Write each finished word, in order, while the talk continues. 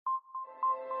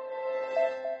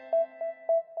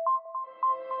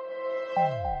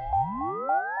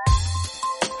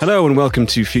Hello and welcome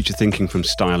to Future Thinking from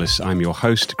Stylus. I'm your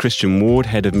host, Christian Ward,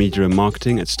 Head of Media and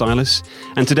Marketing at Stylus.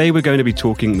 And today we're going to be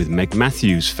talking with Meg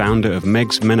Matthews, founder of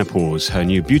Meg's Menopause, her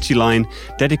new beauty line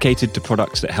dedicated to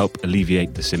products that help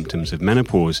alleviate the symptoms of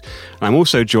menopause. And I'm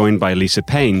also joined by Lisa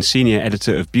Payne, Senior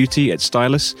Editor of Beauty at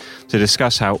Stylus, to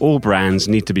discuss how all brands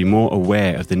need to be more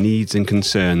aware of the needs and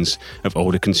concerns of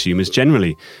older consumers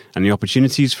generally, and the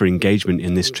opportunities for engagement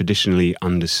in this traditionally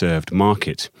underserved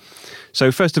market. So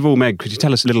first of all, Meg, could you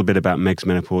tell us a little bit about Meg's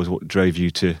Menopause? What drove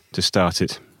you to start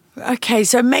it? Okay,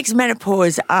 so Meg's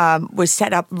Menopause was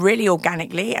set up really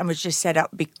organically and was just set up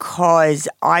because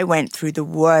I went through the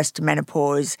worst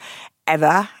menopause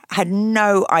ever. Had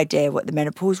no idea what the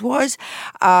menopause was.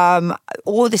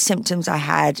 All the symptoms I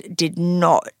had did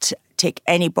not tick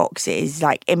any boxes,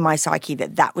 like in my psyche,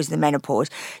 that was the menopause.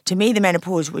 To me, the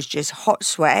menopause was just hot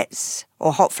sweats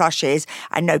or hot flushes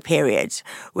and no periods,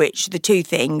 which the two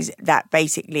things that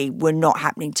basically were not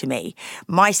happening to me.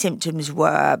 My symptoms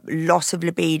were loss of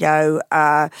libido,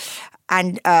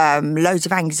 and loads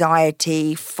of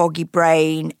anxiety, foggy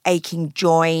brain, aching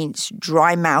joints,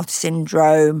 dry mouth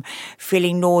syndrome,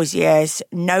 feeling nauseous,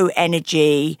 no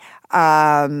energy,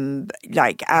 lack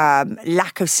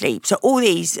of sleep. So all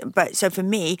these, so for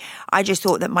me, I just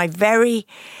thought that my very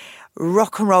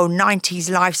rock and roll 90s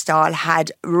lifestyle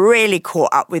had really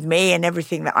caught up with me and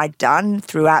everything that I'd done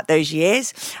throughout those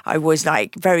years. I was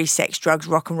like very sex, drugs,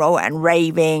 rock and roll and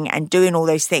raving and doing all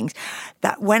those things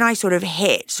that when I sort of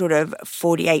hit sort of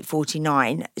 48,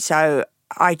 49, so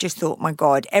I just thought, my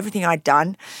God, everything I'd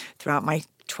done throughout my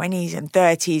 20s and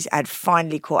 30s had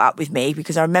finally caught up with me,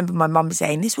 because I remember my mum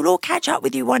saying, this will all catch up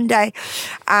with you one day.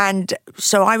 And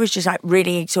so I was just like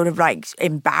really sort of like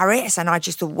embarrassed, and I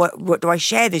just thought, what do I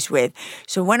share this with?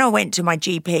 So when I went to my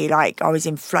GP, like I was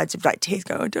in floods of like tears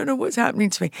going, I don't know what's happening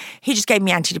to me. He just gave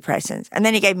me antidepressants, and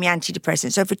then he gave me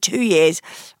antidepressants. So for 2 years,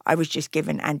 I was just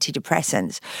given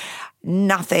antidepressants.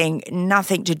 Nothing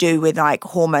to do with like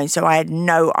hormones. So I had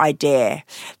no idea.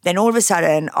 Then all of a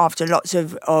sudden, after lots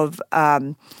of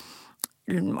I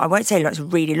won't say lots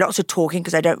of reading, lots of talking,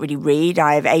 because I don't really read.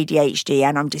 I have ADHD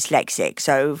and I'm dyslexic.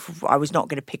 So I was not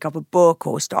going to pick up a book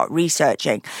or start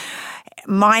researching.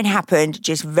 Mine happened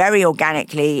just very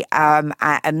organically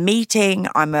at a meeting.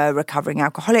 I'm a recovering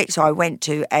alcoholic, so I went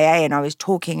to AA and I was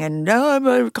talking and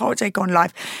I can't take on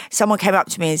life. Someone came up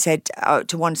to me and said,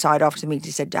 to one side after the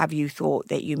meeting, said, have you thought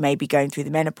that you may be going through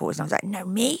the menopause? And I was like, no,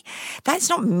 me? That's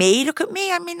not me. Look at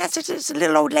me. I mean, that's just a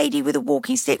little old lady with a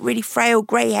walking stick, really frail,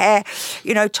 grey hair,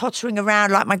 tottering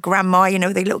around like my grandma,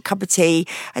 with a little cup of tea.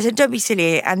 I said, don't be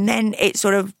silly. And then it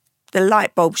sort of, the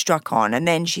light bulb struck on. And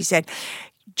then she said,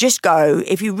 just go.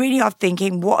 If you really are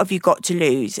thinking, what have you got to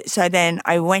lose? So then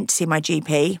I went to see my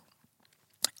GP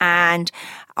and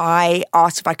I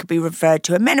asked if I could be referred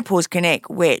to a menopause clinic,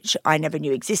 which I never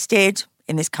knew existed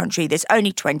in this country. There's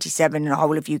only 27 in the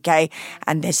whole of UK,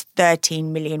 and there's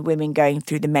 13 million women going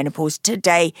through the menopause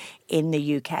today in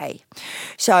the UK.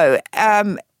 So,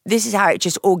 this is how it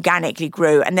just organically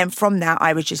grew. And then from that,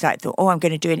 I was just like, I'm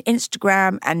going to do an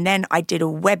Instagram. And then I did a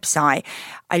website.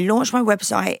 I launched my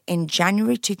website in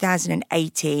January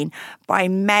 2018. By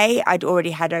May, I'd already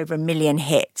had over 1 million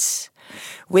hits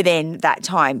within that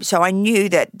time. So I knew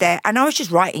that and I was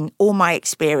just writing all my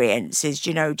experiences,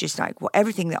 just like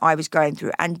everything that I was going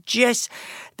through. And just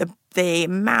the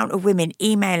amount of women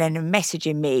emailing and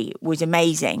messaging me was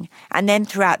amazing. And then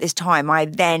throughout this time, I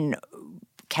then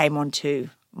came onto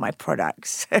my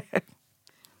products.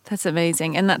 That's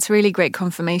amazing. And that's really great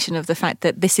confirmation of the fact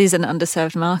that this is an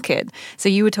underserved market. So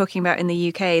you were talking about in the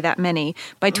UK, that many.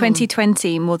 By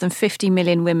 2020, more than 50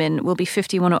 million women will be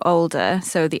 51 or older.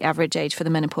 So the average age for the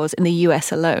menopause in the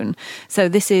US alone. So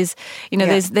this is,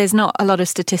 there's not a lot of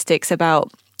statistics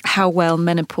about how well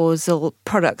menopausal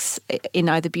products in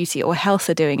either beauty or health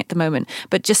are doing at the moment.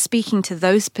 But just speaking to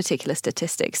those particular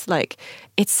statistics, like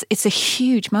it's a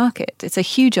huge market. It's a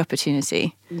huge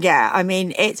opportunity. Yeah, I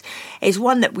mean, it's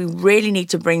one that we really need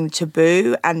to bring the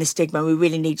taboo and the stigma we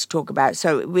really need to talk about.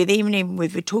 So even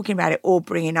with we're talking about it, all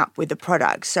bringing up with the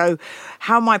products. So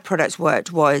how my products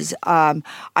worked was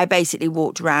I basically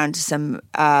walked around some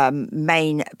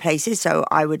main places. So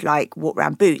I would walk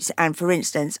around Boots. And for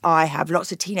instance, I have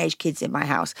lots of teenage teenage kids in my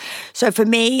house. So for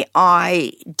me,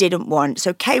 I didn't want,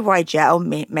 so KY gel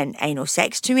meant anal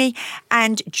sex to me,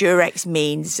 and Durex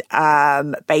means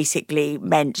basically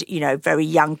meant, very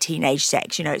young teenage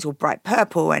sex. It's all bright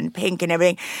purple and pink and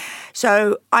everything.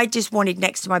 So I just wanted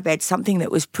next to my bed something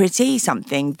that was pretty,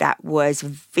 something that was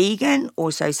vegan,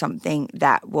 also something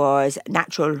that was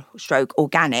natural stroke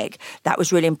organic. That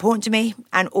was really important to me.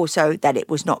 And also that it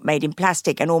was not made in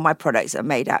plastic. And all my products are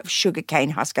made out of sugarcane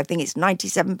husk. I think it's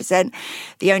 97%.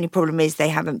 The only problem is they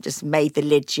haven't just made the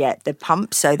lids yet, the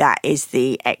pump. So that is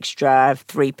the extra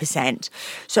 3%.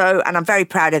 So, and I'm very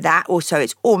proud of that. Also,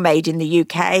 it's all made in the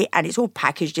UK and it's all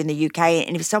packaged in the UK.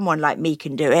 And if someone like me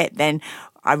can do it, then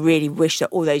I really wish that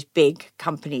all those big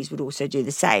companies would also do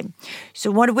the same.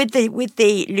 So with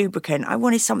the lubricant, I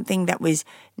wanted something that was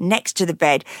next to the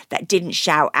bed that didn't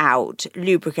shout out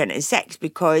lubricant and sex,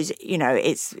 because,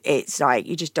 it's like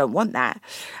you just don't want that.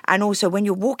 And also when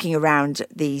you're walking around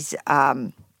these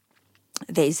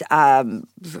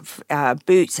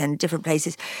boots and different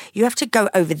places, you have to go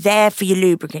over there for your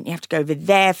lubricant, you have to go over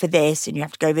there for this, and you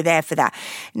have to go over there for that.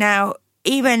 Now,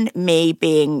 even me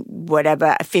being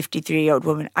whatever, a 53-year-old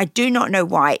woman, I do not know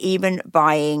why even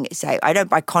buying, say, I don't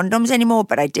buy condoms anymore,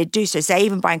 but I did do so. Say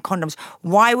even buying condoms,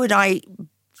 why would I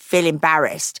feel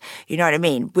embarrassed? You know what I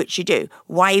mean? Which you do.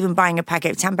 Why even buying a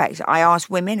packet of Tampax? I asked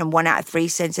women and 1 out of 3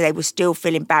 said so they will still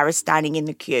feel embarrassed standing in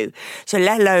the queue. So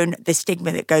let alone the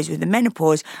stigma that goes with the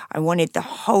menopause, I wanted the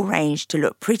whole range to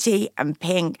look pretty and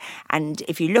pink. And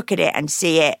if you look at it and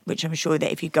see it, which I'm sure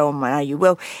that if you go on now you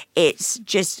will, it's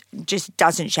just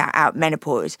doesn't shout out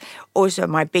menopause. Also,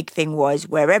 my big thing was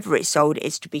wherever it's sold,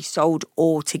 it's to be sold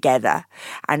all together.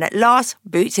 And at last,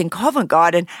 Boots in Covent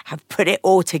Garden have put it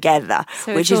all together,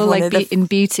 so which is like in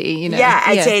beauty,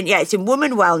 it's in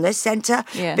Women Wellness Centre,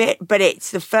 yeah. but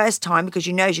it's the first time, because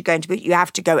as you're going to Boots, you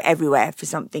have to go everywhere for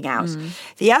something else.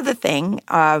 The other thing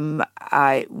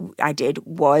I did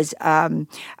was a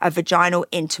vaginal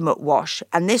intimate wash,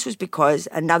 and this was because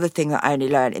another thing that I only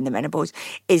learned in the menopause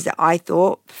is that I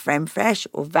thought Femme Fresh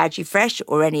or Veggie Fresh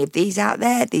or any of these out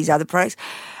there, these other products,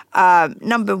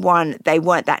 number one, they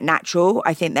weren't that natural.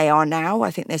 I think they are now.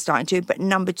 I think they're starting to. But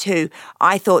number two,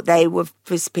 I thought they were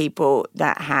for people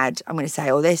that had, I'm going to say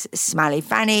all this, smelly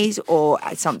fannies or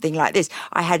something like this.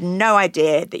 I had no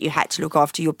idea that you had to look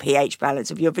after your pH balance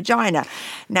of your vagina.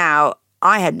 Now,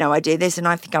 I had no idea this, and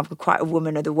I think I'm quite a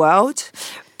woman of the world.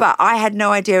 But I had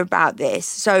no idea about this.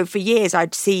 So for years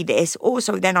I'd see this.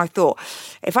 Also, then I thought,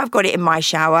 if I've got it in my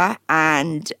shower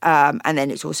and then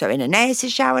it's also in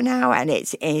Aeneas's shower now, and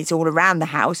it's all around the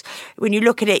house, when you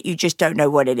look at it, you just don't know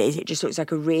what it is. It just looks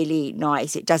like a really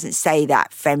nice, it doesn't say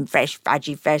that Femme Fresh,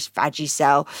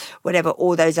 Vagicel, whatever,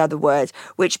 all those other words,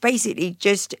 which basically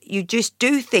you just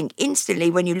do think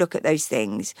instantly when you look at those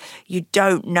things, you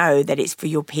don't know that it's for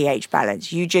your pH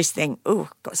balance. You just think, oh,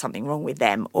 got something wrong with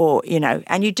them, or,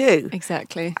 and you do.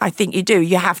 Exactly. I think you do.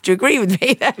 You have to agree with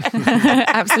me there.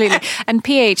 Absolutely. And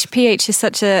pH is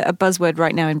such a buzzword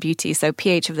right now in beauty. So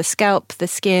pH of the scalp, the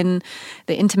skin,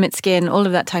 the intimate skin, all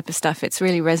of that type of stuff. It's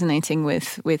really resonating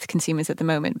with consumers at the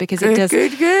moment because it does.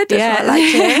 Good. That's what I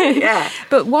like to hear. Yeah.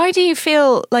 But why do you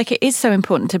feel like it is so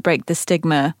important to break the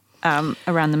stigma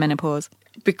around the menopause?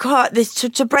 Because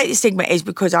to break the stigma is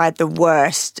because I had the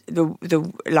worst,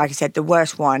 like I said, the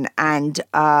worst one, and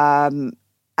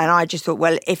I just thought,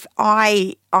 well, if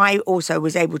I also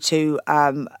was able to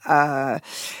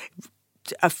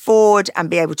afford and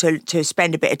be able to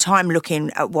spend a bit of time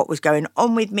looking at what was going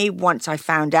on with me once I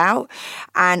found out,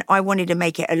 and I wanted to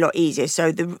make it a lot easier.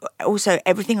 So also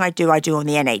everything I do on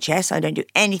the NHS. I don't do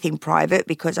anything private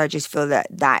because I just feel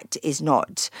that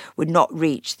would not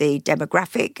reach the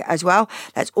demographic as well.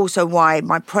 That's also why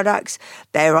my products,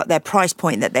 they're at their price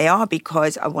point that they are,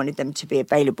 because I wanted them to be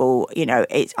available.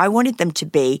 I wanted them to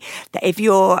be that if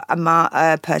you're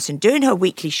a person doing her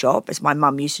weekly shop, as my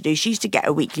mum used to do, she used to get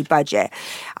a weekly budget.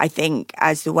 I think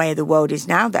as the way of the world is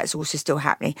now, that's also still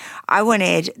happening. I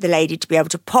wanted the lady to be able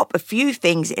to pop a few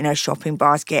things in her shopping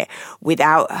basket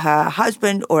without her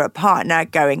husband or a partner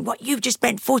going, what, you've just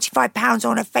spent £45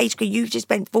 on a face cream, you've just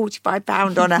spent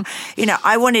 £45 on a,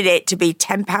 I wanted it to be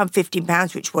 £10,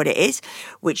 £15, which what it is,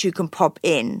 which you can pop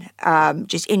in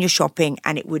just in your shopping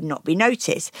and it would not be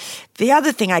noticed. The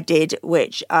other thing I did,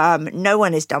 which no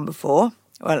one has done before,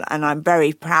 well, and I'm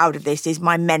very proud of this, is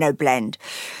my Meno blend.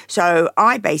 So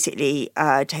I basically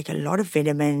take a lot of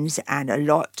vitamins and a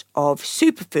lot of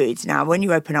superfoods. Now, when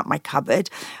you open up my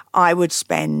cupboard, I would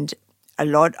spend a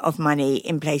lot of money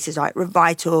in places like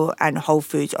Revital and Whole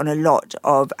Foods on a lot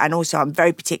of, and also I'm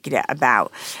very particular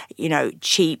about,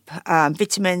 cheap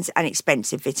vitamins and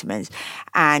expensive vitamins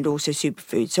and also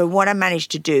superfoods. So what I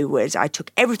managed to do was I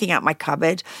took everything out my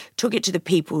cupboard, took it to the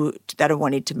people that I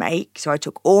wanted to make. So I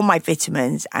took all my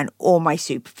vitamins and all my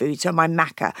superfoods. So my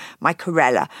maca, my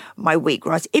chlorella, my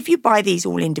wheatgrass. If you buy these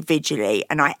all individually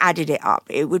and I added it up,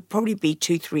 it would probably be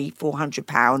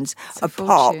 £200-400 a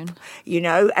pop,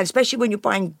 and especially when you're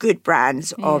buying good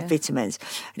brands of vitamins.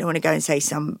 I don't want to go and say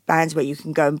some brands where you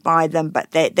can go and buy them,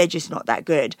 but they're just not that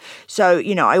good. So,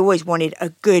 I always wanted a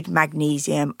good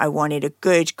magnesium. I wanted a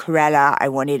good chlorella. I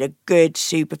wanted a good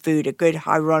superfood, a good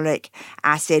hyaluronic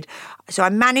acid. So I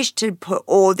managed to put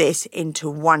all this into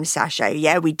one sachet.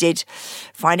 Yeah, we did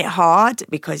find it hard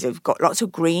because it's got lots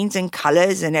of greens and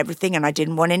colours and everything, and I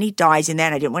didn't want any dyes in there,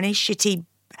 and I didn't want any shitty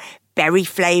berry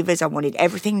flavours. I wanted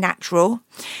everything natural.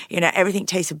 Everything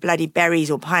tastes of bloody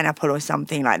berries or pineapple or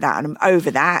something like that, and I'm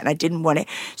over that, and I didn't want it.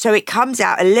 So it comes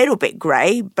out a little bit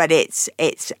grey, but it's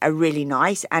a really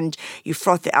nice, and you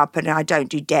froth it up, and I don't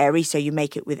do dairy, so you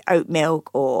make it with oat milk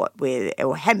or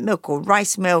hemp milk or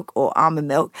rice milk or almond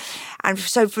milk. And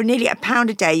so for nearly £1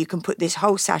 a day, you can put this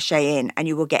whole sachet in and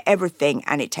you will get everything,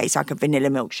 and it tastes like a vanilla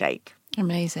milkshake.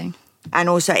 Amazing. And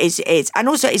also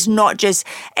it's not just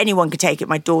anyone can take it.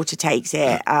 My daughter takes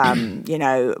it.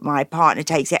 My partner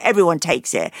takes it. Everyone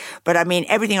takes it. But I mean,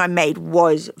 everything I made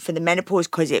was for the menopause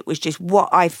because it was just what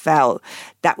I felt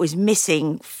that was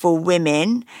missing for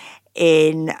women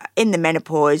in the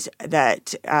menopause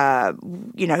that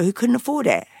who couldn't afford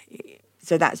it.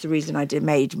 So that's the reason I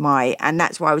and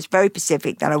that's why I was very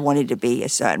specific that I wanted to be a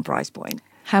certain price point.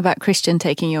 How about Christian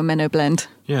taking your Meno blend?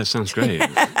 Yeah, sounds great.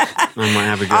 I might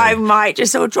have a go. I might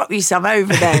just drop you some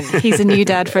over then. He's a new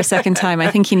dad for a second time. I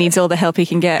think he needs all the help he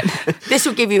can get. This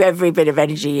will give you every bit of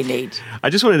energy you need. I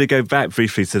just wanted to go back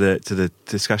briefly to the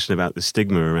discussion about the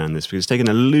stigma around this, because it's taken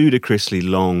a ludicrously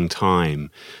long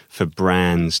time for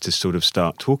brands to sort of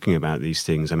start talking about these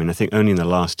things. I mean, I think only in the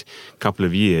last couple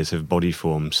of years have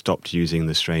Bodyform stopped using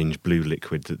the strange blue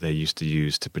liquid that they used to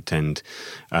use to pretend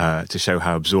to show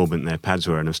how absorbent their pads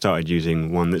were, and have started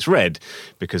using one that's red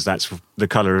because that's the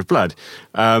colour of blood.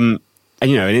 And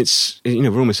it's,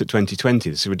 we're almost at 2020.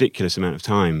 It's a ridiculous amount of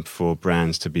time for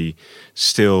brands to be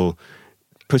still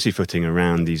pussyfooting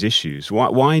around these issues.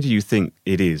 Why do you think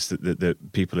it is that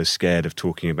people are scared of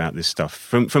talking about this stuff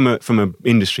from an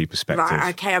industry perspective?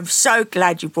 Right, okay, I'm so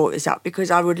glad you brought this up, because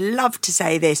I would love to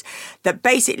say this, that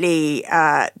basically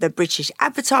the British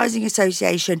Advertising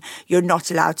Association, you're not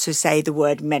allowed to say the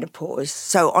word menopause.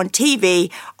 So on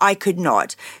TV, I could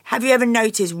not. Have you ever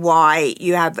noticed why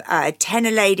you have a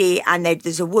tenor lady and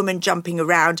there's a woman jumping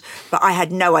around, but I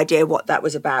had no idea what that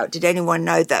was about? Did anyone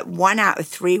know that 1 out of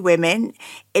 3 women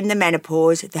in the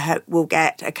menopause will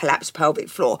get a collapsed pelvic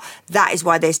floor? That is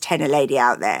why there's tenor lady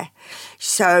out there.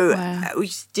 So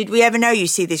did we ever know? You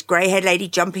see this grey-haired lady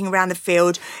jumping around the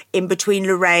field in between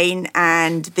Lorraine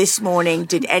and This Morning.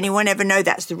 Did anyone ever know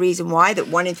that's the reason why? That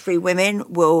 1 in 3 women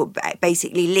will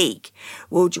basically leak,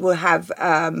 will have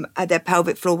their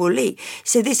pelvic floor will leak.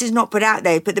 So this is not put out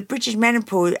there. But the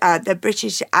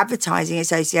British Advertising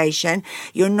Association,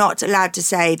 you're not allowed to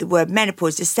say the word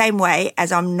menopause the same way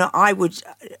as I would.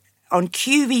 On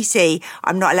QVC,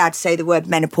 I'm not allowed to say the word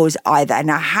menopause either.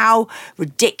 Now, how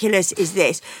ridiculous is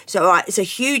this? So it's a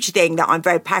huge thing that I'm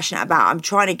very passionate about. I'm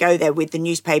trying to go there with the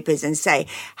newspapers and say,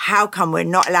 how come we're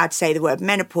not allowed to say the word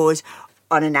menopause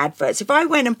on an advert? So if I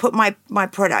went and put my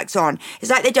products on,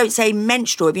 it's like they don't say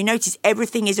menstrual. If you notice,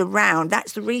 everything is around.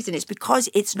 That's the reason. It's because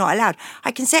it's not allowed.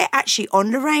 I can say it actually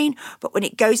on Lorraine, but when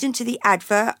it goes into the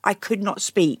advert, I could not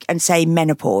speak and say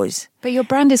menopause. But your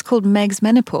brand is called Meg's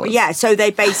Menopause. Yeah, so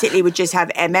they basically would just have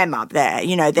MM up there.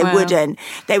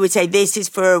 They would say this is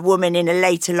for a woman in a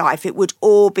later life. It would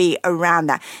all be around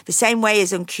that. The same way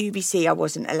as on QVC, I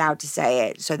wasn't allowed to say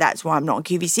it. So that's why I'm not on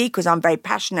QVC, because I'm very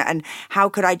passionate. And how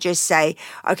could I just say,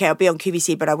 okay, I'll be on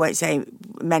QVC, but I won't say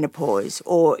menopause,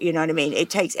 or, you know what I mean?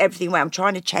 It takes everything away. I'm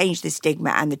trying to change the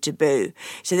stigma and the taboo.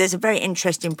 So there's a very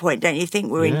interesting point, don't you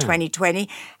think? We're in 2020,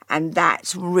 and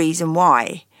that's the reason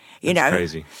why, That's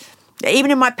crazy.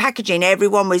 Even in my packaging,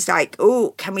 everyone was like,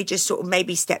 oh, can we just sort of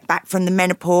maybe step back from the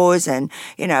menopause? And,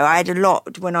 I had a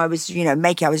lot when I was,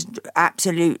 making, I was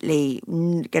absolutely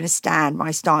going to stand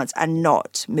my stance and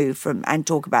not move from and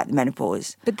talk about the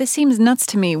menopause. But this seems nuts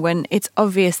to me when it's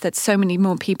obvious that so many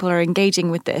more people are engaging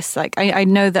with this. Like, I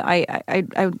know that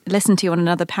I listened to you on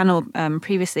another panel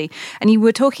previously, and you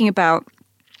were talking about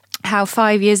how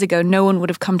 5 years ago no one would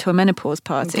have come to a menopause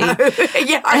party.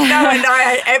 Yeah, I know, and I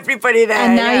had everybody there.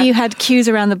 And now you had queues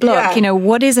around the block. Yeah. You know,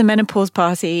 what is a menopause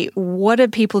party? What are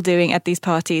people doing at these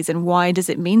parties, and why does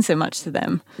it mean so much to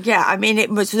them? Yeah, I mean, it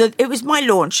was my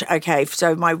launch, okay,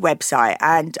 so my website,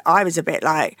 and I was a bit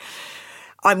like,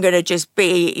 I'm going to just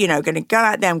be, going to go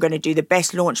out there, I'm going to do the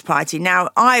best launch party. Now,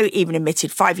 I even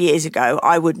admitted 5 years ago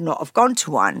I would not have gone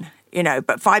to one.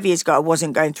 But 5 years ago, I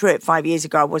wasn't going through it. 5 years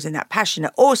ago, I wasn't that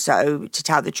passionate. Also, to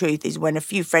tell the truth, is when a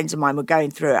few friends of mine were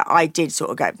going through it, I did sort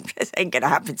of go, this ain't going to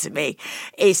happen to me.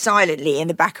 It's silently in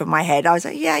the back of my head. I was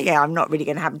like, yeah, I'm not really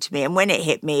going to happen to me. And when it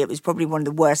hit me, it was probably one of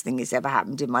the worst things that's ever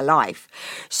happened in my life.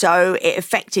 So it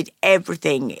affected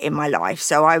everything in my life.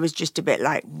 So I was just a bit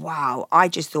like, wow, I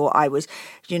just thought I was,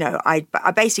 I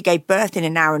basically gave birth in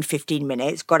an hour and 15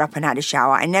 minutes, got up and had a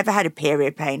shower. I never had a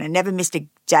period pain. I never missed a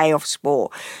day off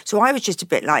sport. So I was just a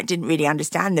bit like, didn't really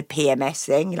understand the PMS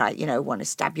thing, like, want to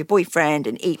stab your boyfriend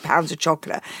and eat pounds of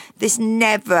chocolate. This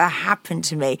never happened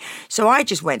to me. So I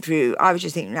just went through, I was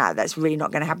just thinking, no, that's really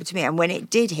not going to happen to me. And when it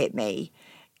did hit me,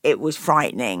 it was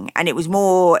frightening. And it was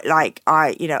more like,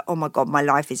 oh my God, my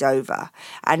life is over.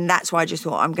 And that's why I just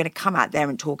thought, I'm going to come out there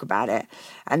and talk about it.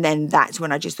 And then that's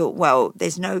when I just thought, well,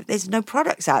 there's no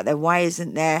products out there. Why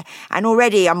isn't there? And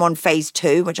already I'm on phase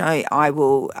 2, which I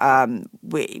will,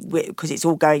 because it's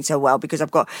all going so well, because I've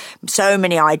got so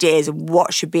many ideas of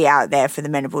what should be out there for the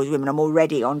menopause women. I'm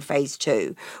already on phase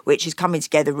 2, which is coming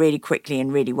together really quickly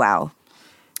and really well.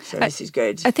 So this is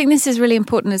good. I think this is really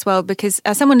important as well, because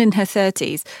as someone in her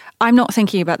 30s, I'm not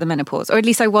thinking about the menopause, or at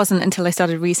least I wasn't until I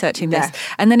started researching this. Yeah.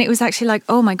 And then it was actually like,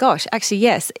 oh my gosh, actually,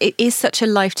 yes, it is such a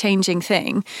life-changing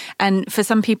thing. And for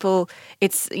some people,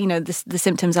 it's, the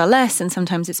symptoms are less, and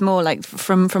sometimes it's more. Like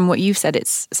from what you've said, it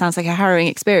sounds like a harrowing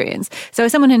experience. So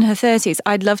as someone in her 30s,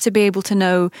 I'd love to be able to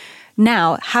know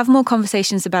now, have more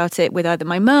conversations about it with either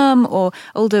my mum or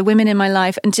older women in my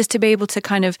life, and just to be able to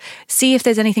kind of see if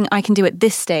there's anything I can do at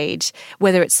this stage,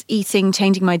 whether it's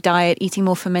changing my diet, eating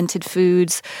more fermented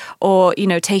foods, or,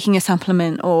 taking a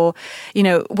supplement, or,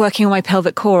 working on my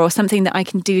pelvic core, or something that I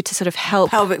can do to sort of help.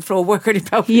 Pelvic floor, work on your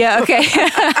pelvic floor. Yeah, okay.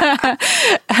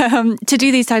 To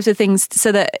do these types of things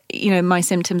so that, my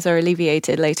symptoms are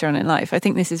alleviated later on in life. I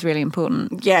think this is really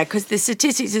important. Yeah, because the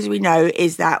statistics, as we know,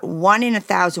 is that 1 in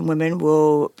 1,000 women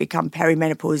will become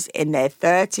perimenopause in their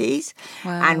 30s.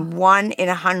 Wow. And 1 in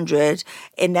 100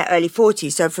 in their early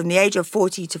 40s. So from the age of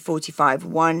 40 to 45,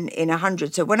 1 in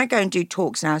 100. So when I go and do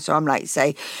talks now, so I'm like,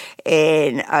 say,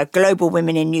 in Global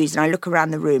Women in News, and I look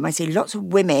around the room, I see lots of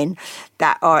women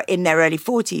that are in their early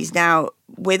 40s. Now,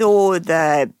 with all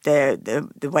the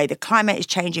way the climate is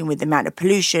changing, with the amount of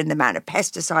pollution, the amount of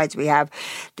pesticides we have,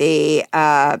 the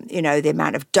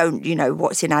amount of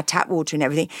what's in our tap water and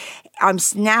everything, I'm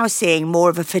now seeing more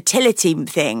of a fertility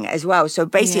thing as well. So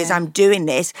basically, as I'm doing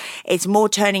this, it's more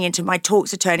turning into, my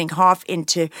talks are turning half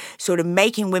into sort of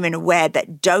making women aware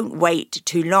that don't wait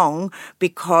too long,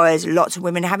 because lots of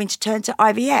women are having to turn to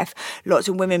IVF. Lots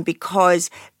of women, because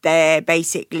they're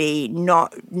basically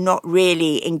not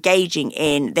really engaging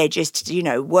in, they're just,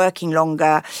 working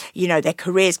longer, their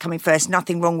careers coming first,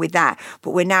 nothing wrong with that.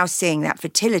 But we're now seeing that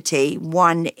fertility,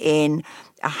 1 in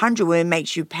 100 women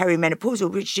makes you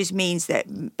perimenopausal, which just means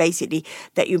that basically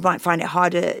that you might find it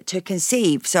harder to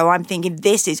conceive. So I'm thinking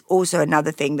this is also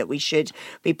another thing that we should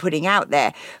be putting out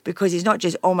there, because it's not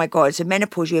just, oh my God, so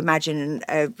menopause, you imagine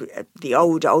the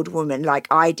old woman like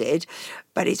I did,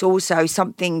 but it's also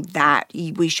something that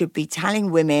we should be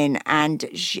telling women and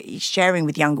sharing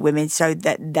with younger women, so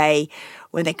that they,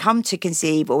 when they come to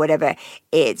conceive or whatever,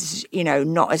 it's,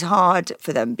 not as hard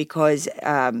for them, because,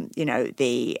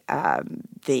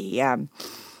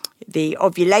 the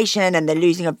ovulation and the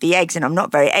losing of the eggs, and I'm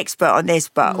not very expert on this,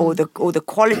 but all the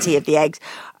quality of the eggs,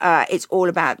 it's all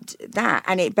about that.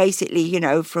 And it basically,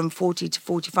 from 40 to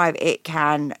 45, it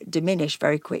can diminish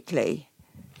very quickly.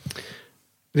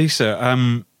 Lisa,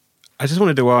 I just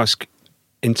wanted to ask,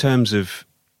 in terms of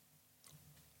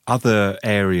other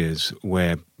areas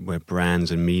where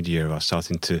brands and media are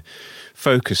starting to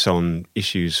focus on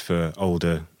issues for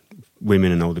older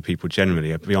women and older people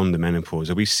generally, beyond the menopause,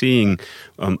 are we seeing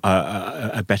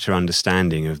a better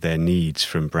understanding of their needs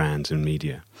from brands and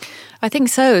media? I think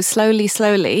so. Slowly,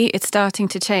 it's starting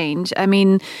to change. I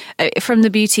mean, from the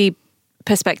beauty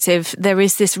perspective, there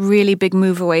is this really big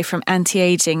move away from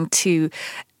anti-aging to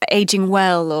aging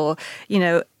well, or,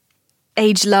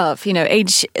 age love,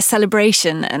 age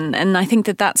celebration. And I think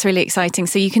that that's really exciting.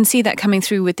 So you can see that coming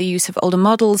through with the use of older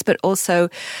models, but also,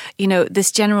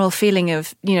 this general feeling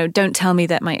of, don't tell me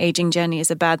that my aging journey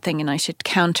is a bad thing and I should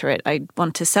counter it. I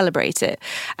want to celebrate it.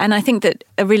 And I think that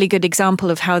a really good example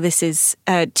of how this is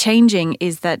changing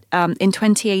is that in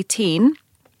 2018,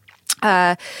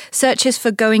 searches for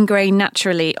going grey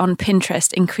naturally on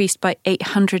Pinterest increased by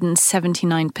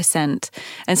 879%.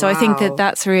 And so I think that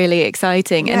that's really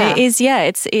exciting. And it is,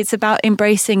 it's about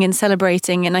embracing and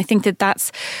celebrating. And I think that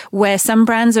that's where some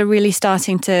brands are really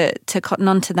starting to cotton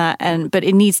onto that. But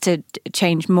it needs to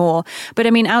change more. But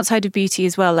I mean, outside of beauty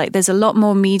as well, like there's a lot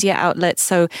more media outlets.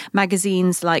 So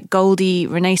magazines like Goldie,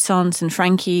 Renaissance and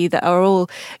Frankie that are all,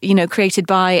 created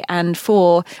by and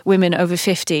for women over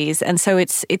 50s. And so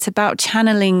it's about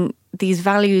channeling these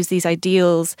values, these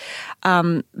ideals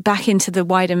back into the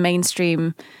wider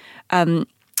mainstream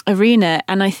arena.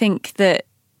 And I think that,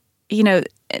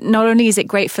 not only is it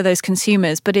great for those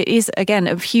consumers, but it is, again,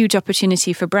 a huge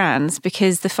opportunity for brands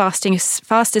because the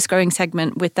fastest growing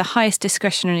segment with the highest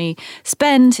discretionary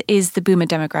spend is the boomer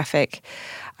demographic.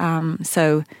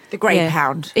 So the grey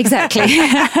pound. Exactly.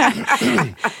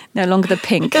 No longer the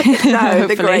pink. No,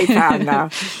 the grey pound now.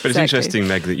 But it's interesting,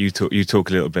 Meg, that you talk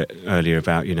a little bit earlier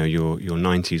about, your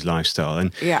 90s lifestyle.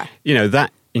 And,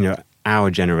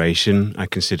 our generation, I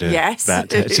consider that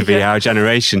to be our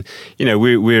generation.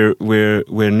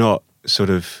 We're not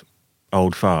sort of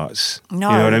old farts.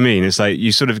 No. You know what I mean? It's like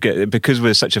you sort of get, because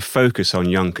we're such a focus on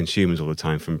young consumers all the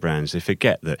time from brands, they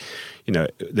forget that,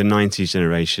 the 90s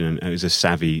generation is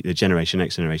the Generation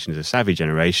X generation is a savvy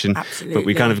generation. Absolutely. But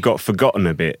we kind of got forgotten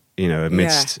a bit,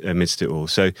 amidst it all.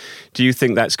 So do you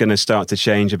think that's going to start to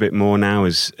change a bit more now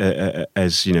as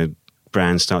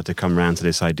brands start to come around to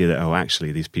this idea that,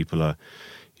 actually these people are,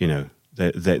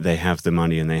 they have the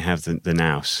money and they have the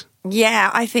nous? Yeah,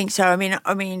 I think so. I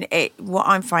mean, what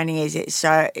I'm finding is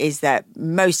that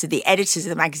most of the editors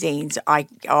of the magazines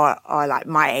are like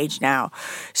my age now,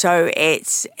 so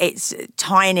it's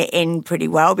tying it in pretty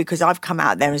well because I've come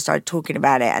out there and started talking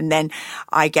about it, and then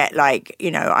I get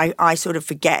I sort of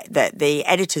forget that the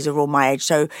editors are all my age.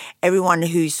 So everyone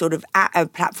who's sort of at a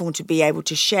platform to be able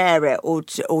to share it or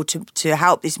to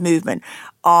help this movement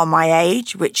are my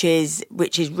age, which is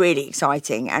really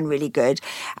exciting and really good.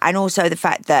 And also the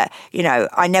fact that,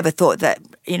 I never thought that,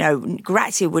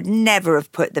 Grazia would never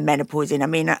have put the menopause in. I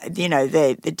mean,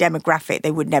 the demographic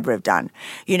they would never have done,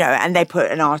 and they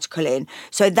put an article in.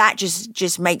 So that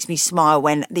just makes me smile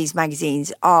when these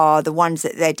magazines are the ones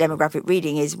that their demographic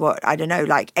reading is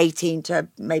like 18 to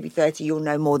maybe 30, you'll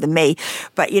know more than me.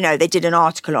 But, they did an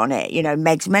article on it,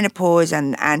 Meg's Menopause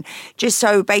and just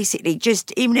so basically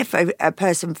just even if a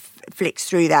person flicks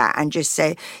through that and just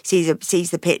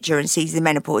sees the picture and sees the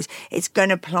menopause, it's going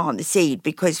to plant the seed.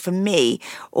 Because for me,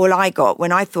 all I got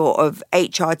when I thought of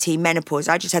HRT menopause,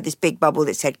 I just had this big bubble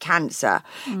that said cancer.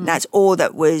 And that's all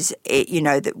that was,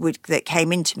 that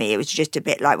came into me. It was just a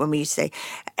bit like when we used to say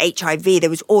HIV. There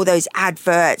was all those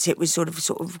adverts. It was sort of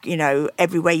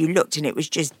everywhere you looked, and it was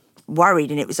just worried,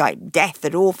 and it was like death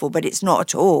and awful, but it's not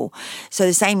at all. So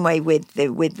the same way with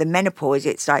the menopause,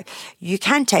 it's like you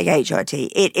can take HRT.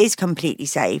 It is completely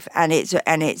safe, and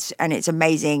it's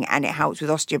amazing, and it helps with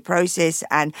osteoporosis.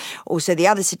 And also the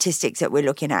other statistics that we're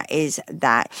looking at is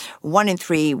that 1 in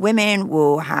 3 women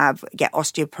will get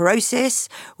osteoporosis,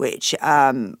 which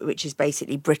is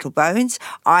basically brittle bones.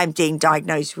 I'm being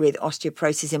diagnosed with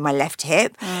osteoporosis in my left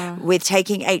hip. With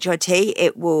taking HRT,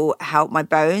 it will help my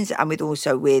bones, and with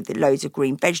loads of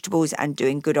green vegetables and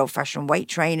doing good old-fashioned weight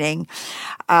training.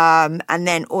 And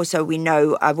then also we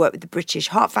know, I work with the British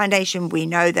Heart Foundation, we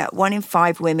know that 1 in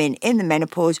 5 women in the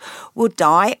menopause will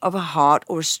die of a heart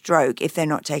or a stroke if they're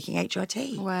not taking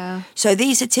HRT. Wow. So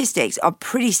these statistics are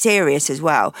pretty serious as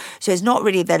well. So it's not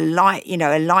really a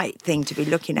light thing to be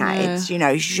looking at. Yeah. It's,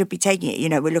 you should be taking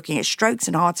it. We're looking at strokes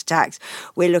and heart attacks.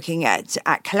 We're looking at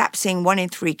collapsing, 1 in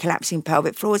 3 collapsing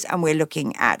pelvic floors, and we're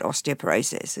looking at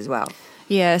osteoporosis as well.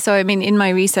 Yeah, so I mean, in my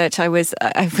research, I was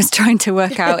trying to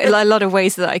work out a lot of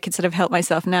ways that I could sort of help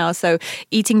myself now. So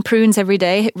eating prunes every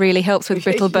day really helps with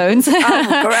brittle bones.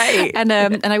 Oh, great! And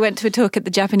I went to a talk at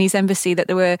the Japanese embassy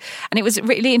and it was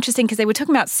really interesting because they were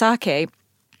talking about sake.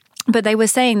 But they were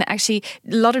saying that actually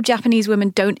a lot of Japanese women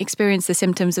don't experience the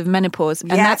symptoms of menopause.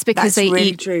 And that's because they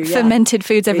really eat fermented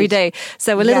foods every day.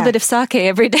 So a little bit of sake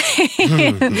every day.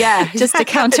 Just to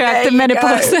counteract the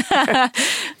menopause.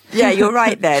 Yeah, you're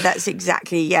right there. That's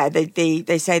exactly,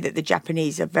 They say that the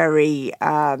Japanese are very,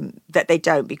 that they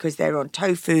don't, because they're on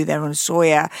tofu, they're on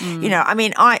soya. You know, I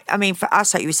mean, for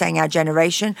us, like you were saying, our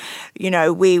generation, you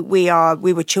know, we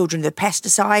were children of the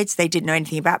pesticides. They didn't know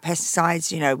anything about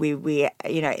pesticides. You know, we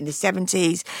you know, in the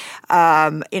 70s,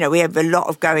 you know, we have a lot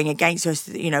of going against us,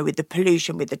 you know, with the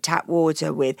pollution, with the tap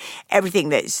water, with everything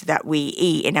that we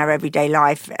eat in our everyday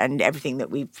life, and everything that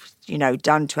we've, you know,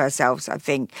 done to ourselves. I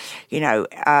think, you know,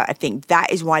 I think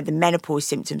that is why the menopause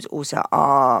symptoms also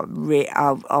are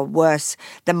worse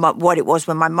than what it was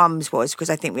when my mum's was, because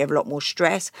I think we have a lot more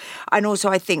stress. And also,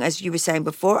 I think, as you were saying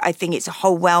before, I think it's a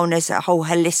whole wellness, a whole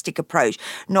holistic approach,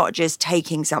 not just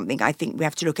taking something. I think we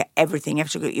have to look at everything. You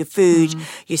have to look at your food,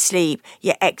 your sleep,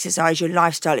 your exercise, your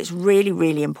lifestyle. It's really,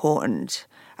 really important.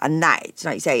 And that,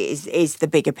 like you say, is the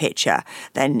bigger picture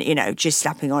than, you know, just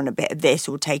slapping on a bit of this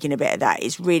or taking a bit of that.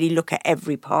 It's really look at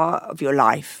every part of your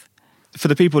life. For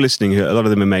the people listening, a lot of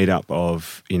them are made up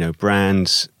of, you know,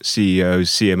 brands,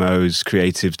 CEOs, CMOs,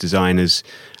 creatives, designers.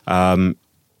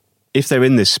 If they're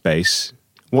in this space,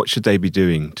 what should they be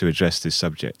doing to address this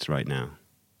subject right now?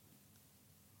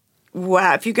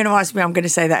 Well, if you're going to ask me, I'm going to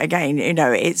say that again. You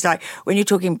know, it's like when you're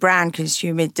talking brand,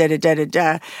 consumer,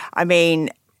 I mean,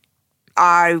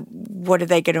 what are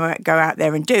they going to go out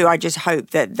there and do? I just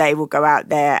hope that they will go out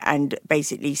there and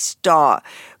basically start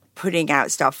putting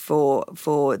out stuff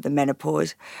for the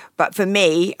menopause. But for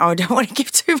me, I don't want to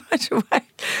give too much away,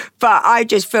 but I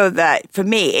just feel that for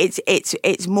me,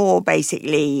 it's more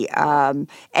basically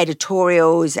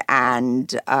editorials and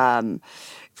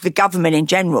the government in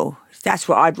general. That's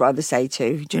what I'd rather say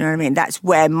too. Do you know what I mean? That's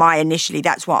where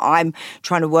that's what I'm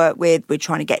trying to work with. We're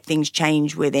trying to get things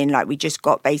changed within, like we just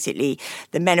got basically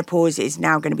the menopause is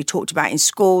now going to be talked about in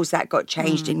schools. That got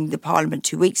changed in the Parliament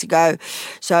 2 weeks ago.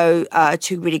 So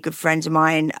two really good friends of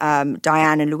mine,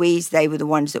 Diane and Louise, they were the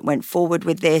ones that went forward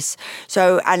with this.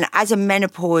 So, and as a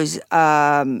menopause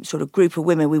sort of group of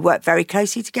women, we work very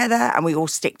closely together and we all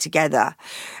stick together.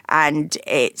 And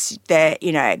it's there,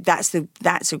 you know, that's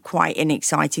a quite an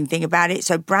exciting thing about it.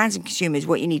 So brands and consumers,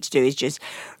 what you need to do is just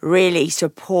really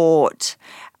support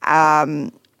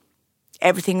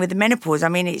everything with the menopause. I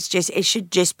mean, it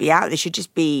should just be out. There should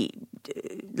just be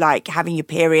like having your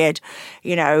period,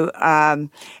 you know,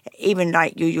 even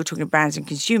like you're talking brands and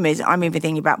consumers. I'm even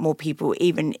thinking about more people,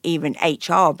 even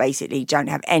HR basically don't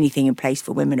have anything in place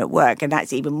for women at work. And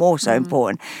that's even more so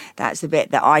important. That's the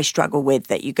bit that I struggle with,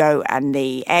 that you go and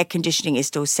the air conditioning is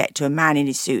still set to a man in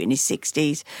his suit in his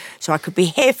 60s. So I could be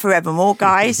here forevermore,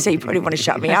 guys. So you probably want to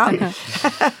shut me up.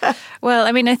 Well,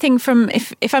 I mean, I think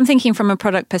if I'm thinking from a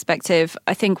product perspective,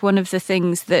 I think one of the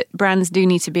things that brands do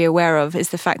need to be aware of is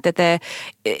the fact that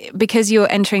because you're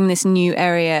entering this new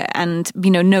area and,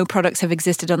 you know, no products have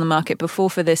existed on the market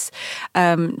before for this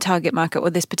target market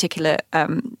or this particular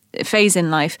phase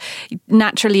in life,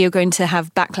 naturally you're going to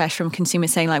have backlash from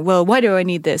consumers saying like, well, why do I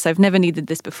need this? I've never needed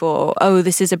this before. Oh,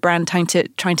 this is a brand trying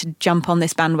to jump on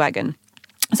this bandwagon.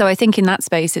 So I think in that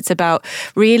space, it's about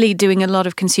really doing a lot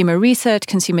of consumer research,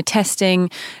 consumer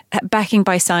testing, backing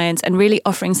by science, and really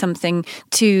offering something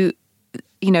to,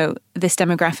 you know, this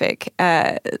demographic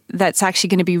that's actually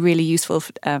going to be really useful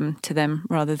to them,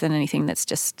 rather than anything that's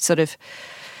just sort of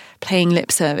playing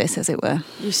lip service, as it were.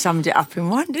 You summed it up in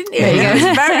one, didn't you? It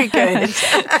was very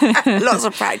good. Lots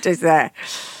of practice there.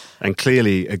 And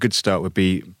clearly a good start would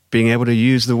be being able to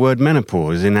use the word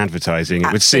menopause in advertising,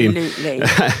 it would seem. Absolutely.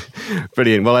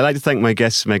 Brilliant. Well, I'd like to thank my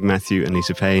guests, Meg Matthew and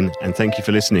Lisa Payne, and thank you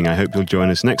for listening. I hope you'll join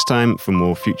us next time for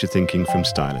more Future Thinking from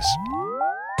Stylus.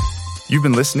 You've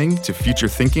been listening to Future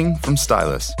Thinking from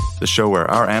Stylus, the show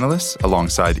where our analysts,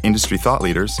 alongside industry thought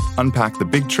leaders, unpack the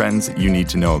big trends that you need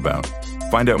to know about.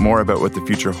 Find out more about what the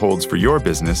future holds for your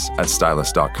business at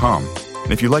stylus.com.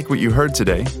 And if you like what you heard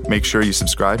today, make sure you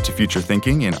subscribe to Future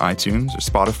Thinking in iTunes or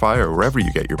Spotify or wherever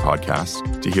you get your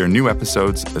podcasts to hear new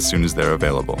episodes as soon as they're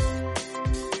available.